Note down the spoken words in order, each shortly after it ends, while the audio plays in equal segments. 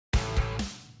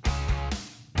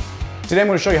Today I'm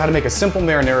going to show you how to make a simple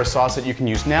marinara sauce that you can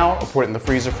use now or put it in the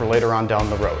freezer for later on down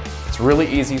the road. It's really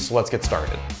easy, so let's get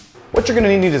started. What you're going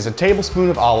to need is a tablespoon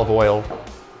of olive oil,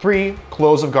 3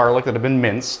 cloves of garlic that have been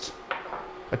minced,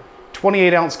 a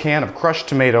 28-ounce can of crushed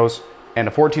tomatoes, and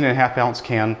a 14.5-ounce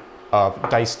can of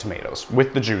diced tomatoes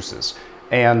with the juices.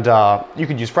 And you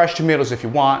could use fresh tomatoes if you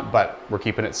want, but we're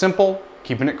keeping it simple,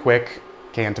 keeping it quick.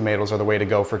 Canned tomatoes are the way to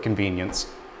go for convenience,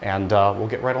 and we'll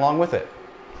get right along with it.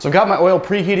 So I've got my oil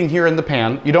preheating here in the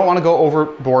pan. You don't want to go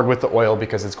overboard with the oil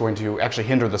because it's going to actually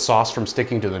hinder the sauce from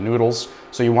sticking to the noodles.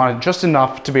 So you want it just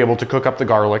enough to be able to cook up the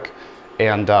garlic.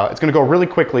 And it's going to go really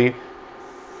quickly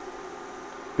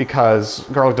because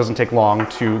garlic doesn't take long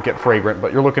to get fragrant,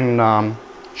 but you're looking,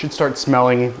 should start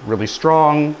smelling really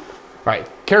strong. All right,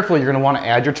 carefully you're going to want to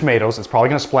add your tomatoes. It's probably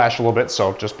going to splash a little bit,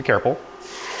 so just be careful.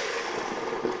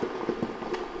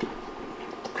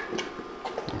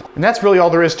 And that's really all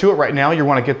there is to it right now. You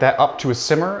want to get that up to a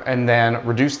simmer and then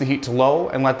reduce the heat to low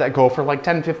and let that go for like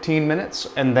 10-15 minutes,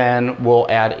 and then we'll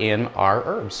add in our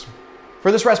herbs.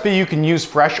 For this recipe you can use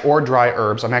fresh or dry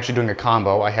herbs. I'm actually doing a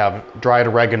combo. I have dried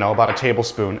oregano, about a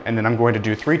tablespoon, and then I'm going to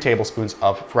do 3 tablespoons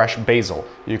of fresh basil.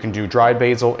 You can do dried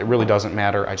basil, it really doesn't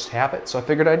matter. I just have it, so I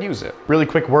figured I'd use it. Really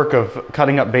quick work of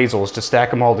cutting up basil is to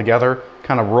stack them all together,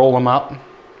 kind of roll them up,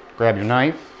 grab your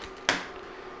knife,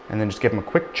 and then just give them a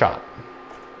quick chop.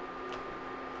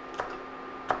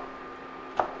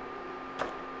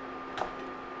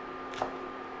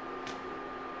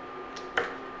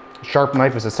 Sharp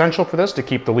knife is essential for this to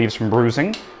keep the leaves from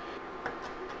bruising.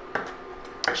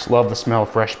 Just love the smell of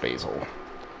fresh basil.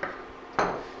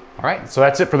 All right, so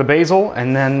that's it for the basil,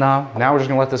 and then now we're just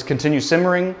gonna let this continue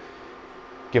simmering.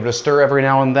 Give it a stir every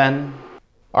now and then.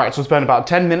 All right, so it's been about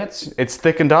 10 minutes. It's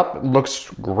thickened up, it looks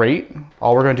great.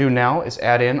 All we're gonna do now is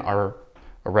add in our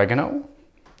oregano.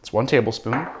 It's 1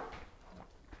 tablespoon.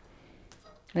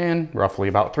 And roughly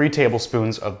about 3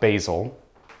 tablespoons of basil.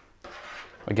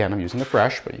 Again, I'm using the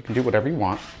fresh, but you can do whatever you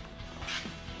want.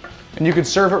 And you could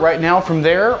serve it right now from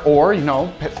there, or, you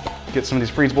know, get some of these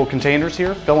freezable containers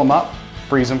here, fill them up,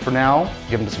 freeze them for now,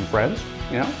 give them to some friends,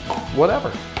 you know,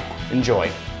 whatever. Enjoy.